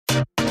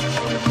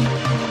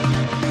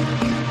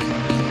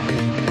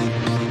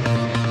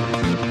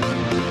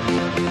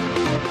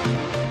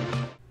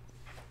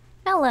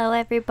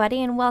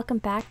everybody, and welcome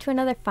back to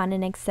another fun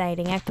and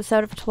exciting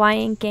episode of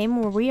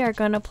Twyingame where we are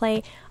going to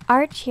play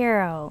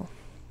Archero.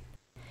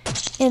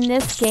 In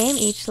this game,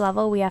 each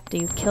level we have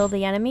to kill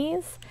the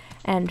enemies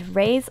and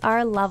raise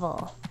our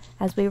level.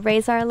 As we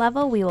raise our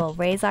level, we will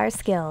raise our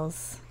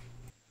skills.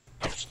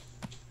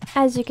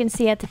 As you can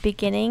see at the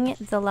beginning,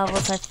 the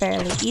levels are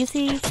fairly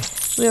easy.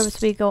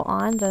 As we go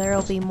on, there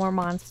will be more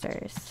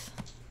monsters.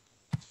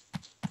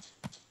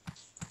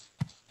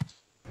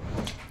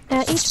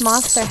 Now each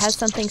monster has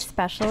something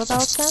special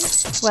about them,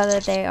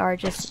 whether they are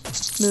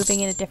just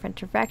moving in a different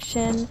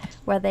direction,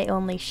 whether they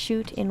only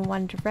shoot in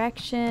one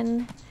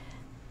direction.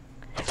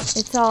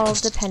 It's all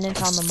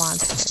dependent on the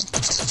monster.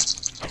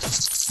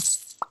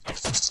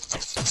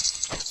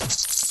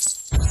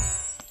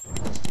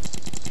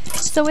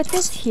 So with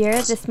this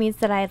here, this means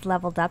that I had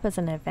leveled up as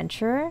an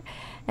adventurer,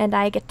 and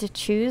I get to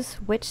choose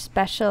which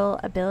special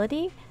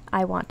ability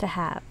I want to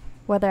have.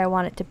 Whether I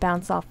want it to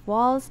bounce off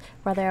walls,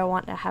 whether I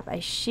want to have a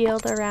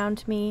shield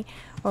around me,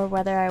 or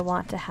whether I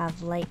want to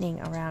have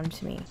lightning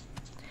around me.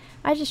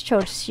 I just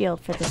chose shield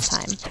for this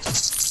time.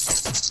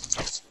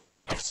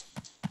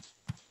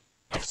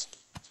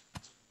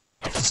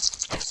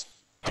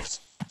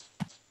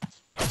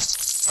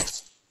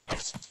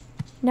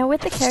 Now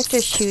with the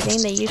characters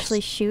shooting, they usually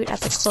shoot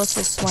at the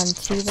closest one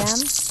to them.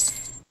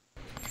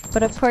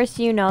 But of course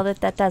you know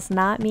that that does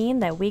not mean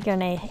that we're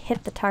gonna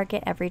hit the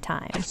target every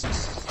time.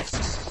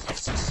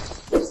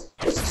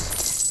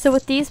 So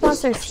with these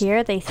monsters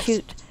here, they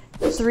shoot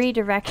 3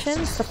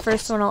 directions. The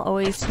first one will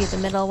always be the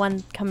middle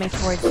one coming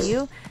towards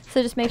you.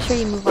 So just make sure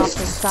you move off to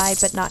the side,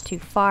 but not too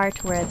far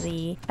to where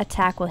the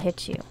attack will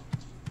hit you.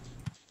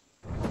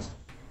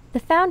 The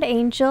found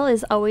angel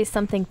is always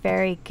something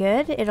very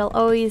good. It'll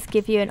always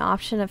give you an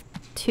option of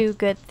 2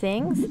 good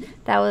things.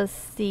 That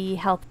was the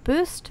health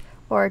boost,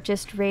 or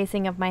just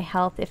raising of my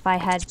health if I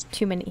had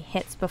too many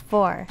hits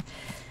before.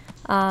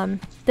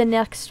 The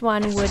next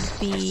one would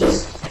be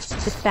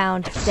the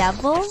found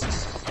devil.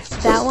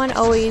 That one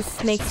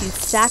always makes you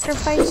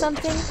sacrifice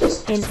something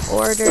in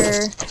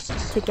order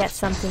to get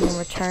something in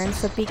return,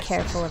 so be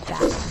careful of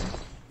that one.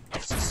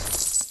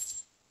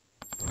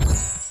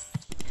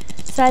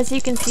 So as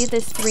you can see,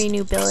 there's 3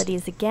 new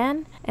abilities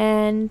again,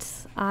 and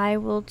I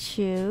will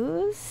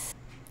choose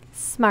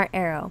Smart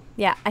Arrow.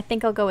 Yeah, I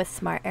think I'll go with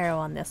Smart Arrow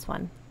on this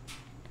one.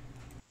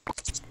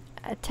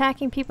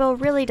 Attacking people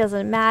really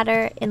doesn't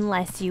matter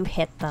unless you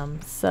hit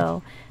them,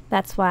 so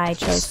that's why I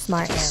chose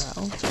Smart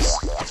Arrow.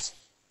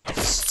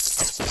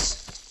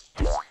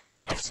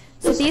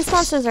 So these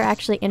monsters are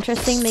actually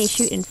interesting. They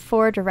shoot in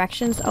 4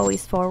 directions,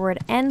 always forward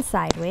and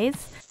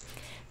sideways.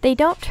 They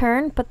don't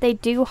turn, but they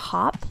do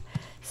hop.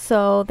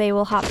 So they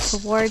will hop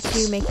towards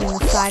you, making them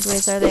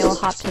sideways, or they will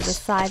hop to the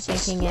side,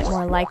 making it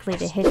more likely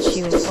to hit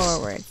you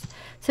forward.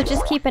 So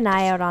just keep an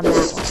eye out on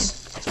that one.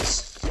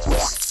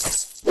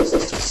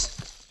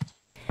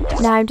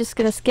 Now I'm just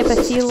going to skip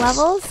a few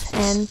levels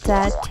and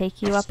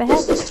take you up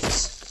ahead.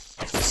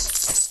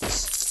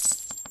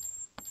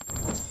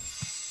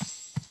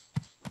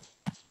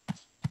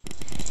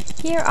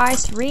 Here are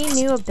 3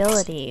 new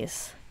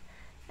abilities,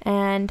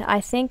 and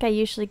I think I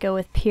usually go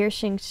with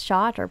Piercing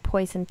Shot or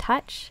Poison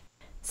Touch.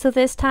 So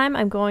this time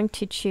I'm going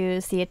to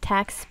choose the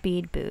attack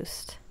speed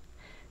boost.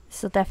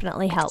 This will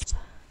definitely help.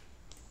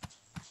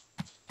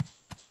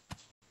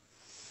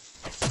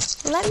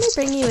 Let me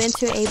bring you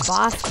into a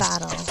boss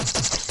battle.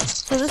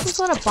 So this is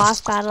what a boss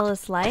battle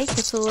is like.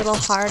 It's a little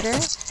harder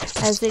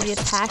as it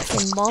attacks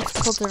in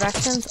multiple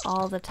directions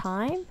all the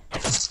time.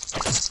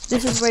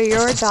 This is where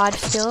your dodge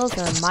skills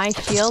or my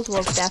shield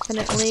will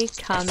definitely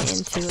come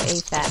into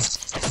effect.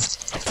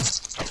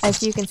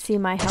 As you can see,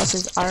 my health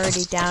is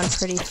already down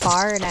pretty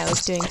far and I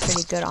was doing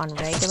pretty good on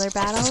regular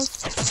battles.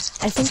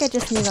 I think I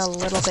just need a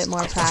little bit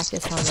more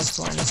practice on this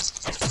one.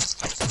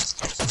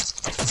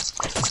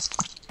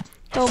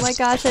 Oh my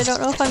gosh, I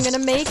don't know if I'm gonna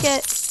make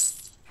it.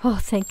 Oh,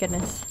 thank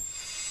goodness.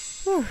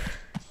 Whew.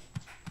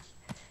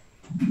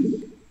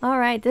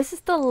 Alright, this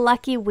is the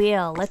lucky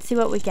wheel. Let's see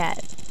what we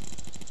get.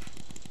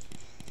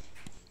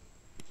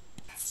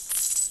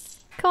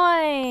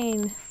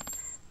 Coin!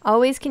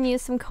 Always can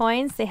use some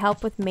coins. They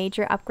help with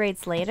major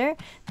upgrades later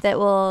that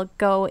will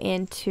go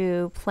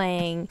into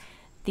playing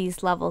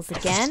these levels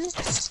again,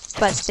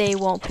 but they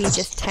won't be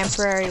just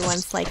temporary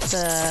ones like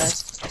the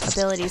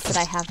abilities that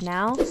I have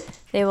now.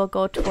 They will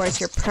go towards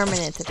your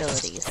permanent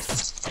abilities.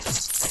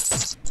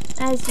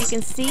 As you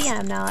can see,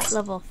 I'm now at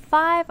level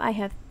 5. I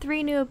have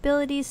 3 new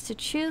abilities to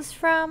choose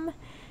from,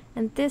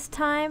 and this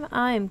time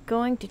I'm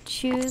going to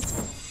choose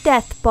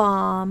Death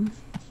Bomb.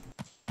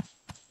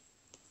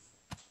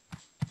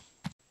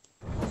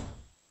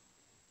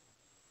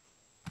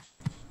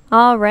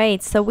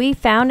 Alright, so we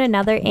found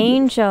another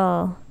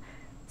angel.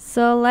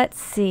 So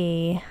let's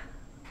see.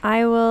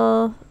 I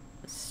will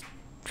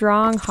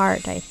Strong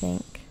Heart, I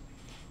think.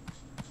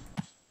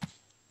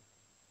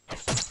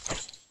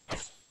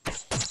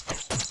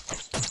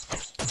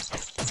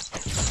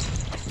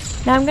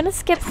 Now I'm going to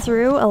skip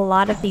through a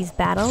lot of these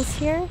battles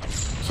here,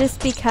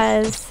 just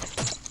because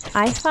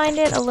I find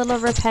it a little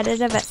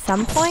repetitive at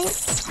some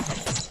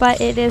points,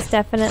 but it is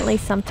definitely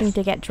something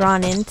to get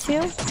drawn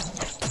into.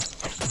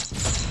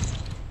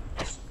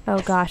 Oh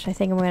gosh, I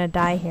think I'm gonna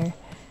die here.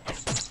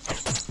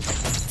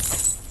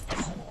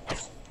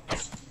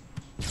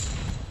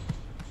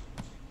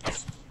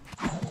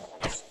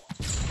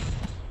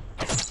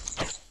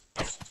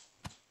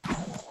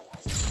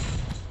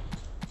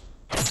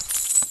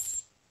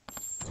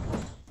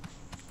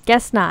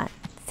 Guess not.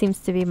 Seems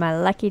to be my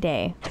lucky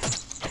day.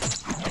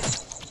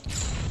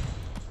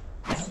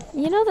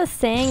 You know the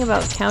saying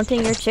about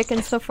counting your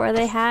chickens before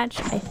they hatch?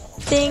 I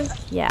think,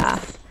 yeah.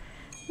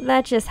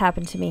 That just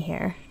happened to me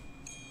here.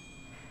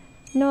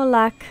 No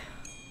luck.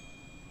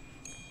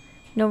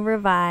 No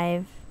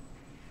revive.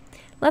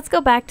 Let's go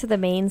back to the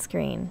main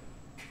screen.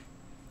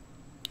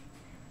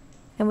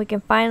 And we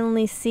can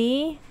finally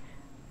see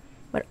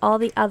what all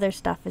the other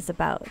stuff is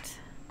about.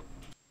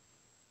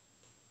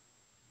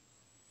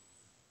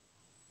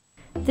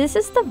 This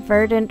is the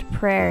verdant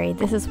prairie.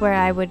 This is where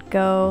I would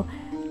go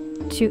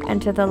to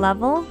enter the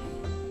level.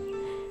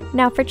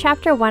 Now for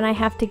chapter 1 I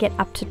have to get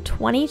up to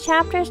 20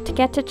 chapters to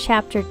get to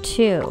chapter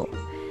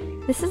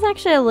 2. This is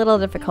actually a little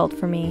difficult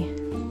for me.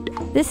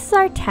 This is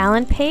our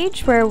talent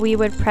page where we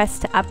would press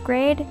to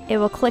upgrade. It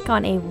will click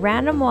on a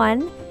random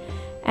one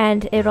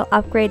and it'll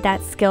upgrade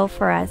that skill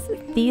for us.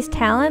 These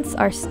talents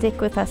are stick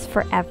with us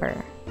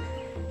forever.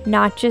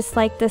 Not just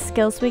like the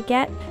skills we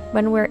get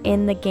when we're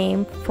in the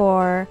game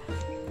for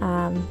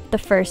the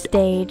first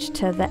stage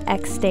to the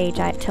X stage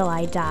till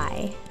I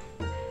die.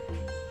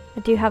 I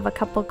do have a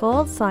couple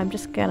gold, so I'm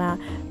just gonna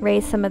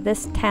raise some of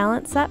this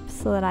talents up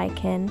so that I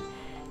can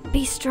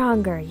be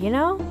stronger, you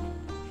know?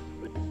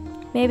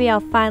 Maybe I'll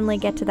finally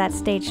get to that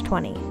stage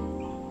 20.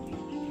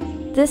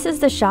 This is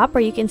the shop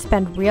where you can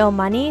spend real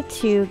money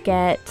to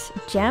get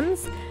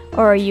gems,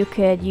 or you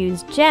could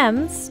use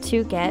gems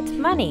to get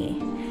money.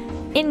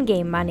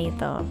 In-game money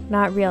though,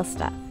 not real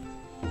stuff.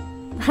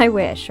 I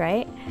wish,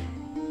 right?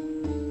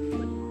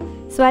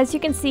 So as you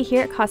can see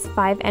here, it costs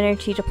 5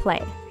 energy to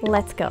play.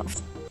 Let's go.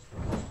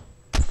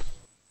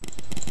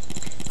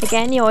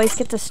 Again, you always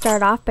get to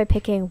start off by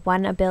picking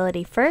one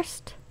ability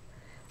first.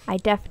 I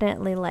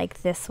definitely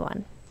like this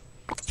one.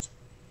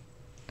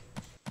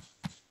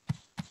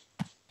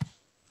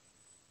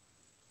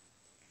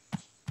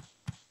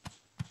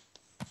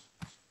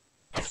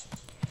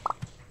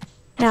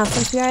 Now,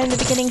 since we are in the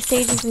beginning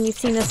stages and you've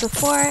seen this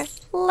before,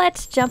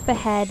 let's jump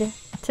ahead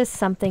to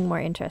something more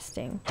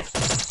interesting.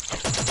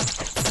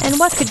 And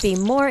what could be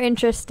more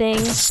interesting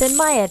than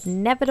my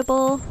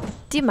inevitable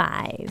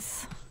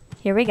demise?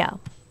 Here we go.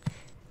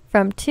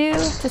 From 2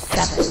 to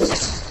 7.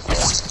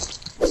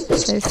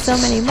 There's so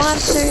many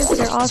monsters,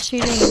 they're all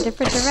shooting in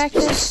different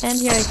directions, and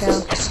here I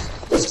go.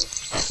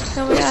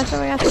 Oh my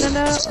gosh, no,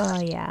 no.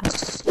 Oh yeah.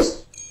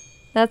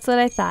 That's what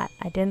I thought.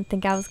 I didn't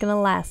think I was gonna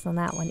last on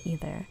that one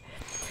either.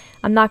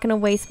 I'm not gonna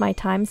waste my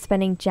time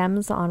spending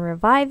gems on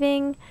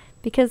reviving,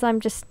 because I'm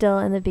just still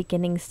in the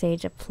beginning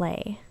stage of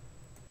play.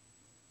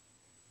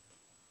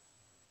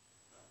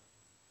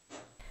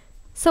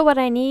 So what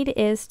I need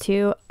is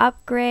to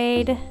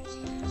upgrade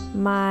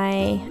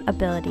my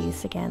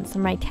abilities again, so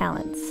my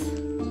talents.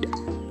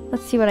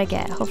 Let's see what I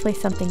get. Hopefully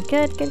something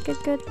good.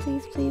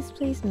 Please, please,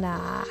 please.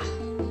 Nah.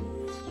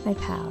 My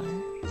power.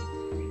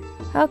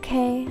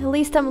 Okay, at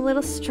least I'm a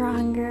little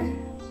stronger.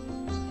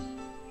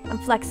 I'm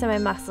flexing my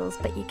muscles,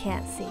 but you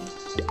can't see.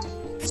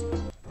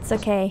 It's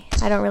okay.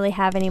 I don't really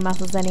have any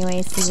muscles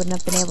anyway, so you wouldn't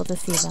have been able to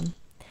see them.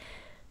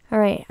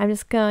 Alright, I'm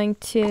just going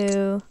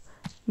to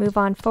move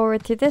on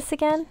forward through this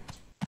again.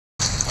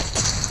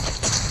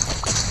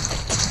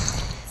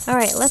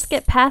 Alright, let's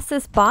get past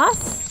this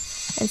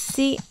boss and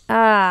see.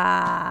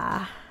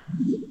 The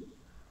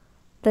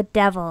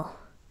devil.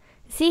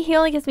 See, he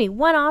only gives me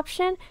one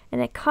option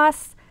and it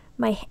costs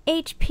my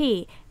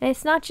HP. And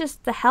it's not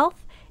just the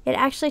health, it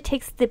actually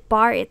takes the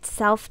bar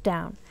itself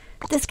down.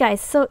 This guy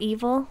is so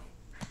evil.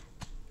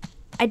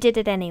 I did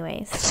it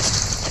anyways.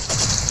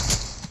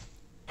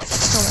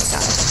 Oh my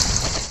gosh.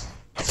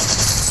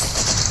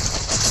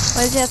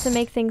 Why does he have to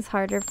make things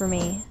harder for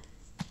me?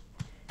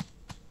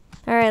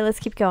 Alright, let's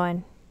keep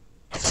going.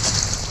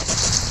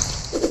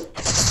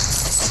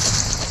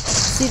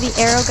 See the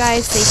arrow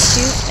guys, they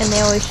shoot and they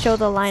always show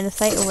the line of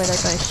sight of where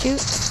they're going to shoot.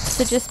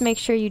 So just make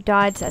sure you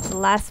dodge at the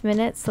last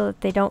minute so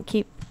that they don't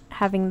keep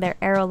having their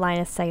arrow line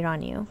of sight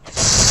on you. And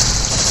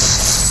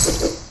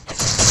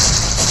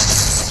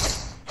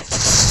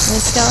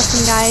the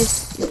skeleton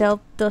guys,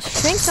 they'll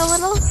shrink a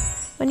little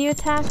when you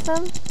attack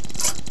them.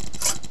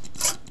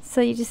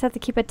 So you just have to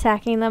keep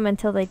attacking them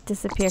until they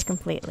disappear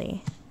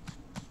completely.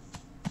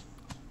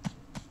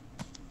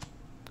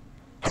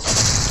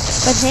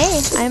 But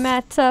hey, I'm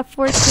at 14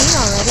 already.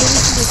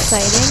 This is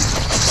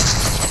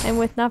exciting. And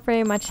with not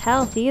very much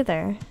health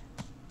either.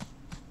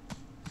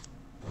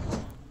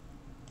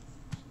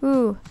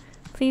 Ooh,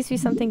 please be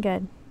something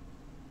good.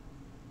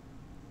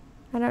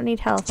 I don't need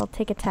health, I'll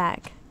take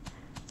attack.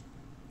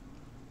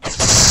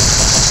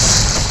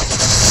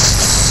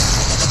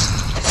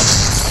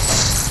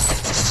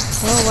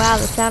 Oh wow,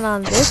 the sound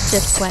on this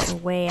just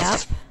went way up.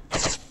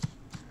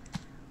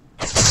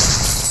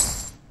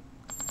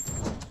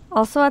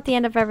 Also, at the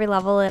end of every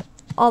level,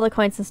 all the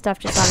coins and stuff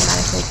just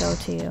automatically go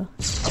to you.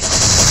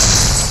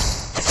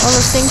 All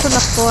those things on the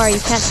floor, you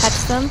can't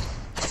touch them.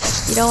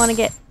 You don't want to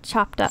get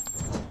chopped up.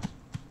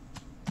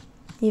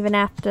 Even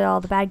after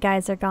all the bad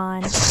guys are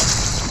gone.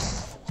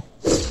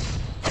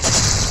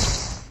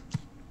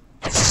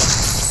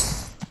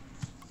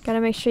 Gotta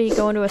make sure you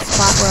go into a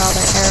spot where all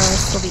their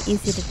arrows will be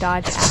easy to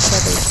dodge after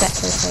they set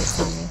their sights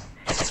on you.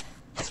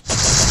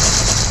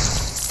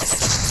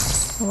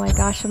 Oh my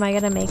gosh, am I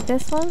gonna make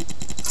this one?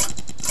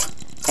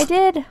 I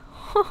did!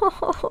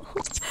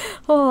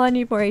 Oh, I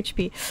need more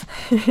HP.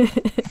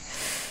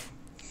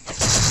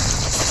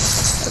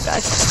 Oh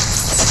gosh.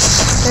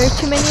 There are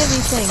too many of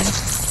these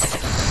things.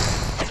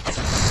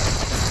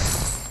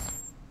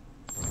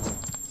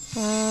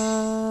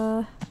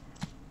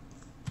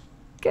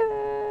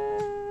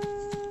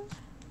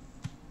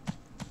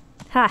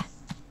 Ha!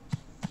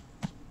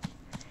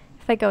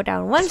 If I go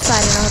down one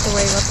side, I don't have to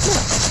worry about the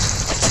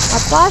other. A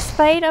boss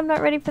fight? I'm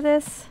not ready for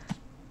this.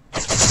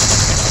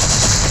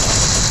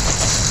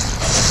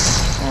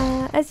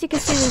 As you can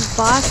see, these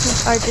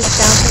bosses are just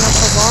bouncing off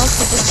the walls,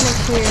 so just make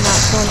sure you're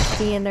not going to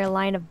be in their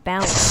line of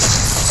bounce.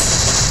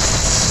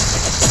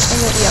 And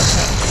you'll be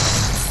okay.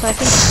 So I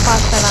think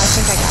pause that on. I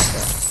think I got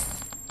this.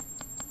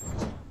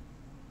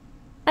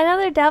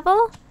 Another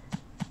devil?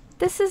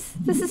 This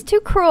is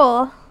too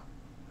cruel.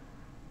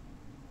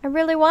 I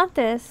really want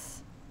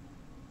this.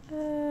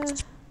 I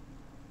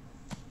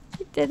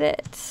did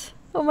it.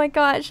 Oh my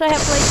gosh, I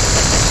have like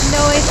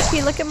no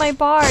HP. Look at my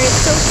bar.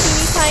 It's so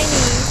teeny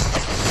tiny.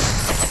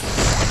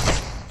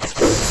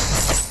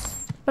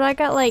 But I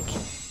got like,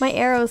 my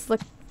arrows look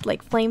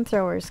like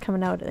flamethrowers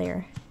coming out of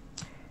there.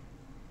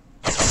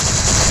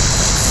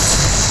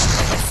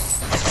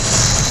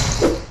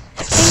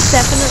 Things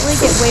definitely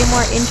get way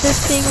more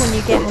interesting when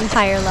you get in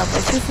higher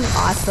levels. This is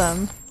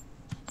awesome.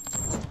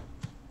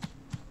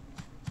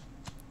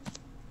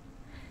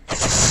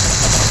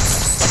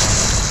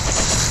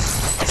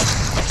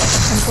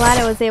 I'm glad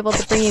I was able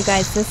to bring you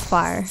guys this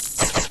far.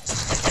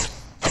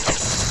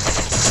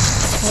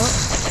 Oh,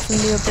 some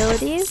new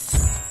abilities.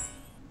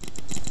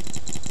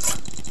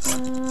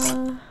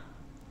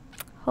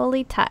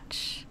 Holy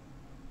Touch.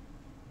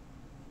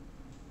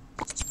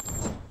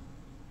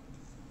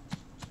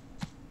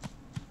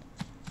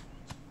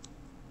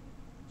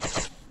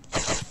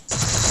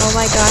 Oh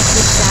my gosh,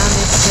 this sound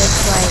is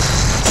just like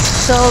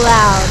so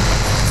loud.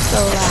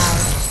 So loud.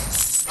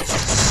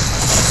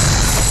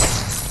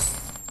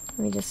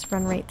 Let me just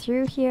run right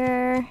through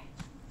here.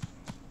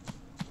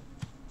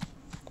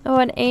 Oh,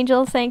 an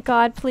angel, thank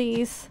God,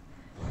 please.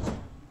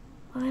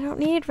 Well, I don't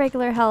need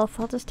regular health.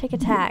 I'll just take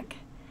attack.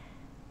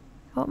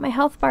 I want my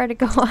health bar to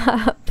go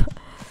up.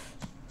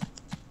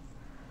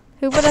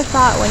 Who would have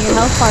thought when your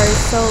health bar is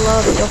so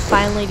low that you'll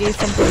finally do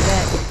something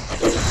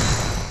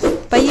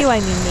good? By you, I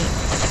mean me,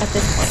 at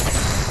this point.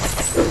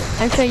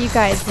 I'm sure you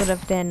guys would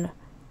have been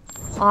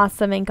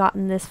awesome and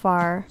gotten this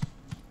far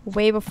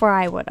way before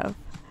I would have.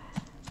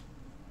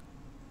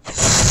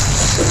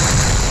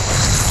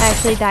 I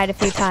actually died a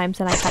few times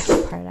and I cut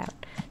that part out.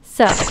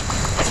 So,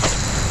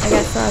 I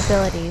got some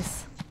abilities.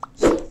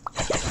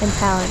 And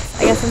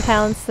talents. I got some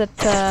talents that,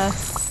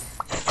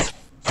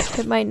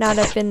 that might not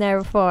have been there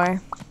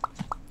before.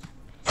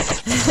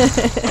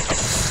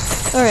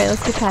 Alright,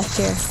 let's get past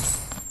here.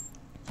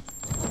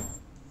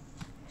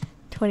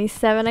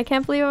 27. I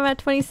can't believe I'm at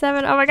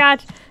 27. Oh my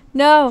god!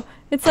 No!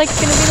 It's like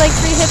gonna be like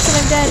 3 hits and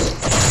I'm dead.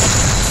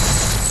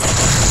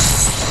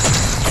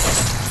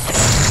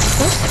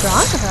 So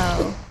strong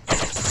though.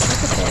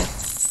 Look at this.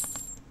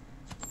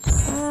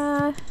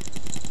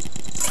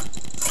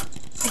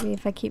 Maybe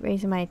if I keep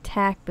raising my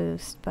attack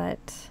boost,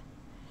 but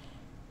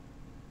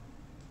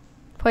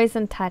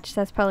Poison Touch,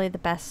 that's probably the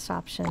best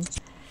option.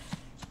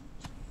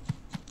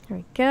 There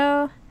we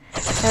go.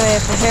 That way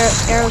if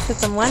the arrows hit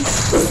them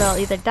once, they'll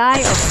either die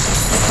or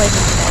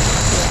poison to death.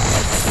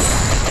 Yes.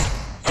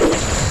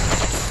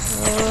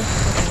 Oh,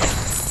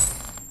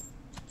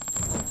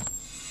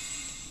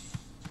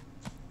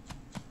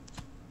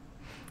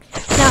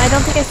 okay. Now, I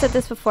don't think I said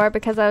this before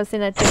because I was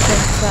in a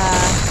different,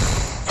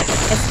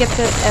 I skipped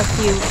a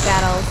few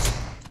battles,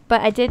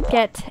 but I did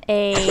get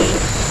a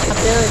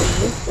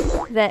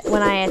ability that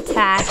when I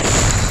attack,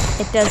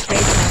 it does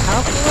raise my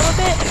health a little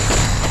bit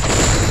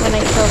when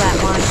I kill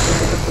that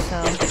monster, so.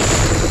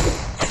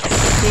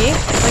 See?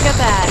 Look at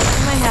that,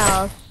 my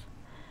health.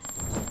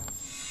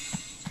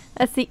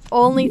 That's the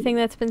only thing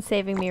that's been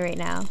saving me right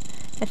now.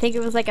 I think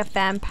it was like a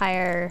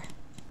vampire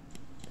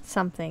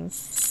something.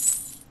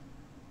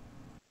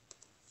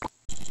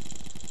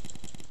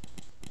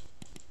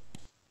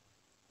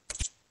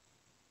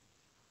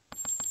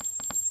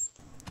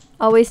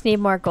 Always need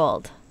more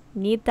gold.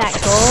 Need that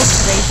gold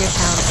to raise your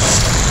talent.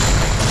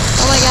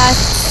 Oh my gosh!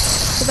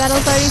 The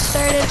battle's already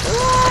started!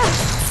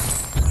 Ah!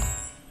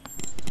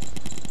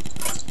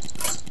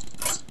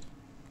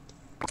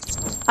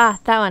 Ah,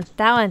 that one.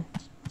 That one.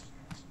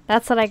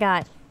 That's what I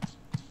got.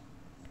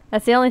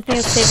 That's the only thing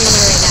that's saving me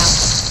right now.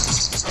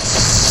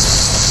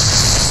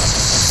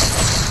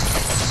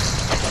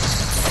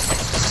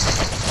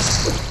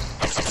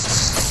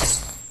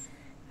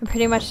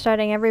 pretty much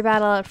starting every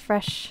battle out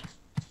fresh.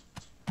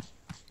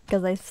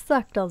 Because I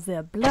sucked all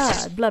their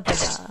blood, blah blah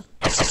blah.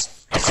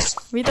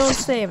 We don't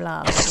say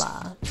blah blah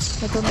blah.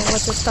 I don't know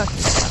what you're talking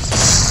about.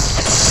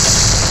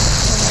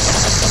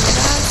 Oh my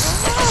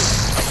god,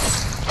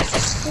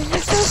 this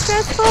is so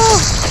stressful!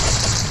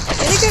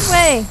 In a good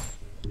way!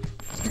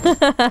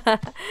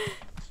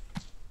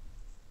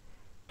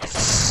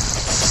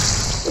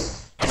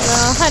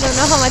 I don't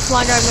know how much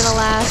longer I'm gonna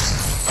last.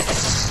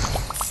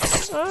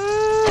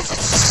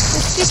 The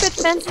stupid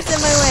fence is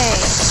in my way.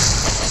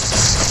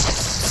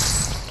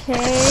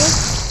 Okay.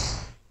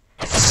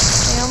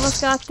 I almost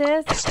got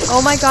this.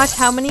 Oh my gosh,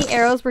 how many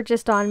arrows were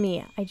just on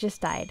me? I just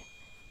died.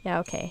 Yeah,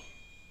 okay.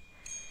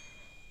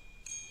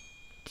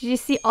 Did you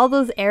see all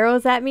those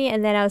arrows at me?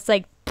 And then I was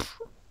like,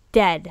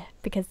 dead.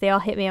 Because they all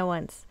hit me at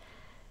once.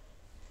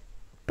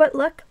 But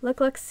look,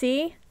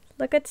 see?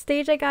 Look at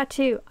stage I got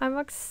to. I'm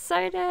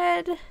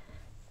excited.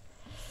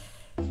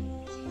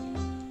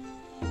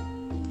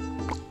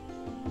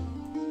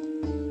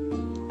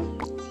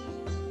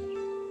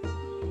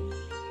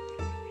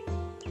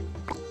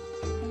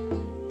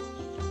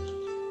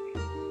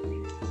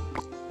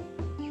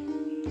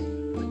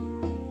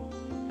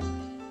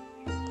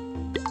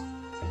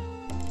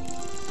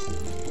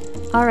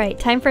 Alright,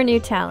 time for a new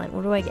talent.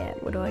 What do I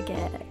get? What do I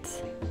get?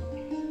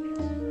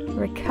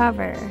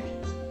 Recover.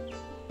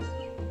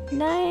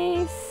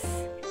 Nice.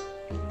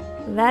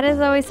 That is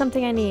always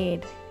something I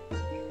need.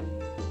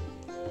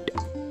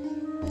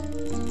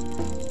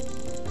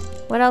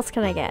 What else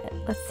can I get?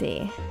 Let's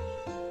see.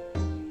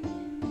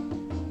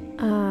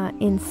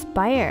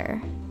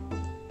 Inspire.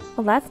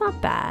 Well, that's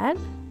not bad.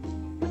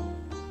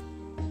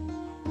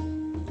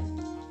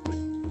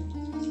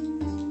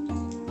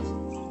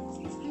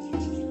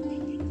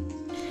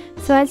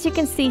 So as you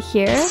can see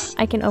here,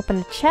 I can open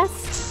a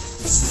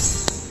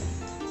chest.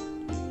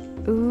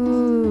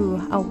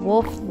 Ooh, a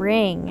wolf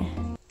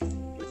ring.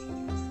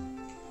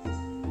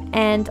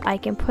 And I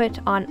can put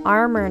on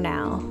armor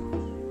now.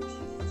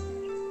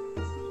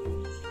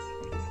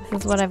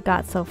 This is what I've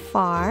got so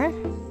far.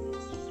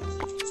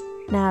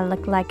 Now I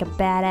look like a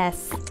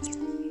badass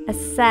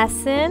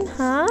assassin,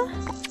 huh?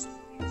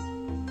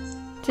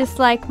 Just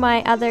like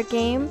my other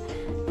game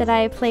that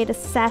I played,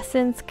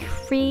 Assassin's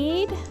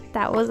Creed.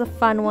 That was a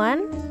fun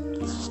one.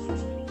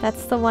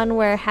 That's the one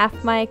where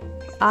half my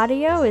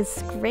audio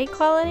is great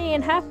quality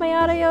and half my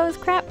audio is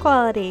crap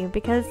quality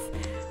because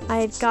I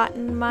had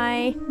gotten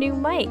my new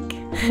mic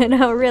and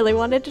I really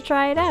wanted to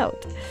try it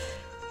out.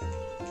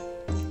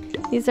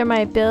 These are my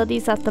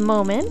abilities at the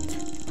moment.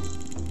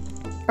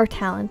 Or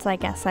talents, I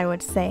guess I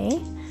would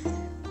say.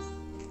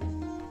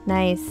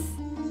 Nice.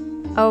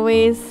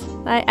 Always,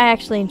 I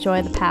actually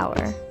enjoy the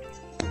power.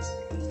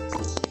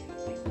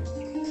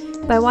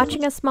 By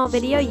watching a small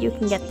video, you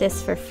can get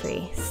this for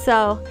free.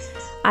 So,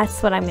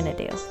 that's what I'm gonna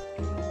do.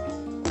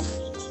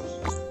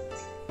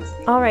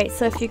 Alright,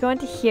 so if you go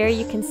into here,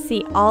 you can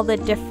see all the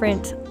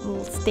different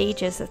little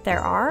stages that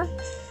there are.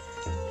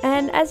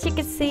 And as you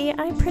can see,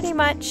 I'm pretty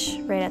much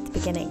right at the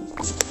beginning.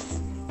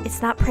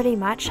 It's not pretty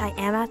much, I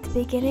am at the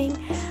beginning.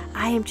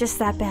 I am just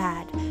that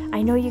bad.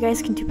 I know you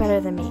guys can do better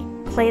than me.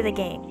 Play the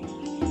game.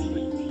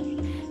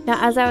 Now,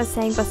 as I was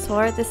saying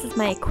before, this is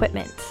my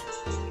equipment.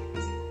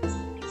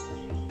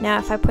 Now,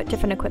 if I put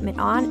different equipment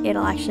on,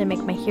 it'll actually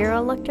make my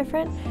hero look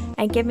different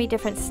and give me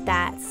different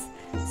stats.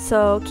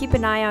 So keep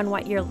an eye on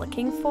what you're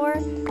looking for,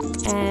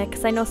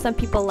 because I know some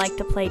people like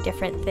to play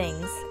different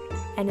things,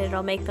 and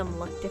it'll make them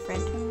look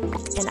different.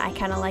 And I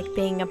kind of like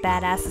being a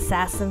badass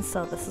assassin,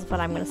 so this is what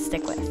I'm going to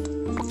stick with.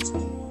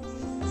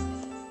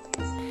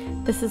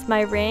 This is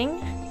my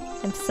ring.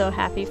 I'm so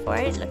happy for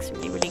it. It looks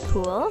really, really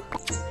cool.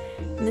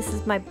 And this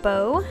is my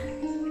bow.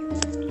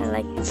 I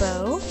like the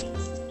bow.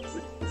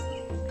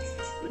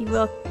 You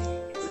will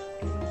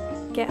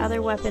get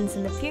other weapons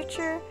in the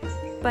future,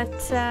 but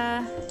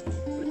I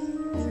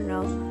don't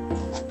know.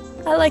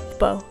 I like the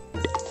bow.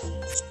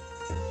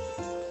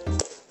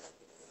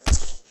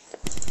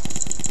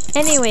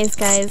 Anyways,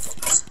 guys,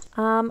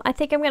 I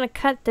think I'm gonna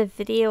cut the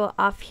video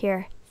off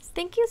here.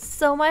 Thank you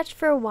so much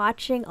for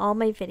watching all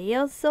my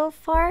videos so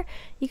far.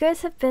 You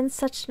guys have been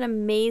such an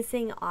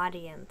amazing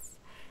audience.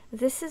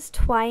 This is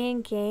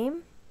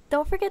Twyingame.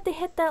 Don't forget to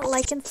hit that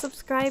like and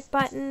subscribe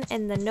button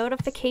and the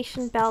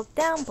notification bell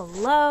down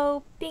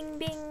below. Bing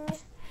bing.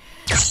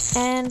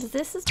 And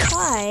this is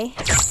Twy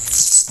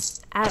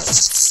out.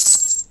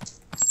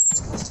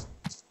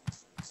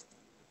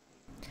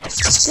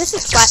 This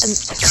is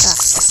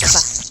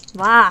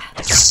Twy.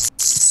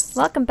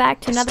 Welcome back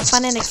to another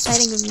fun and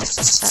exciting.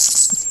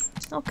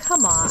 Oh,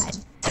 come on.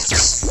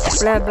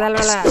 Blah blah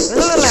blah blah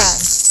blah blah.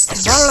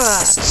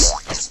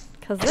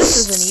 Because this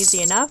isn't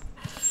easy enough.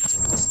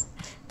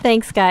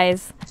 Thanks,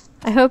 guys.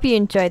 I hope you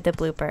enjoyed the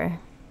blooper.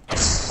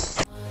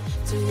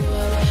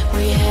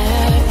 We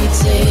have, you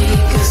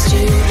take us to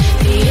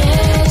the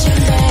end.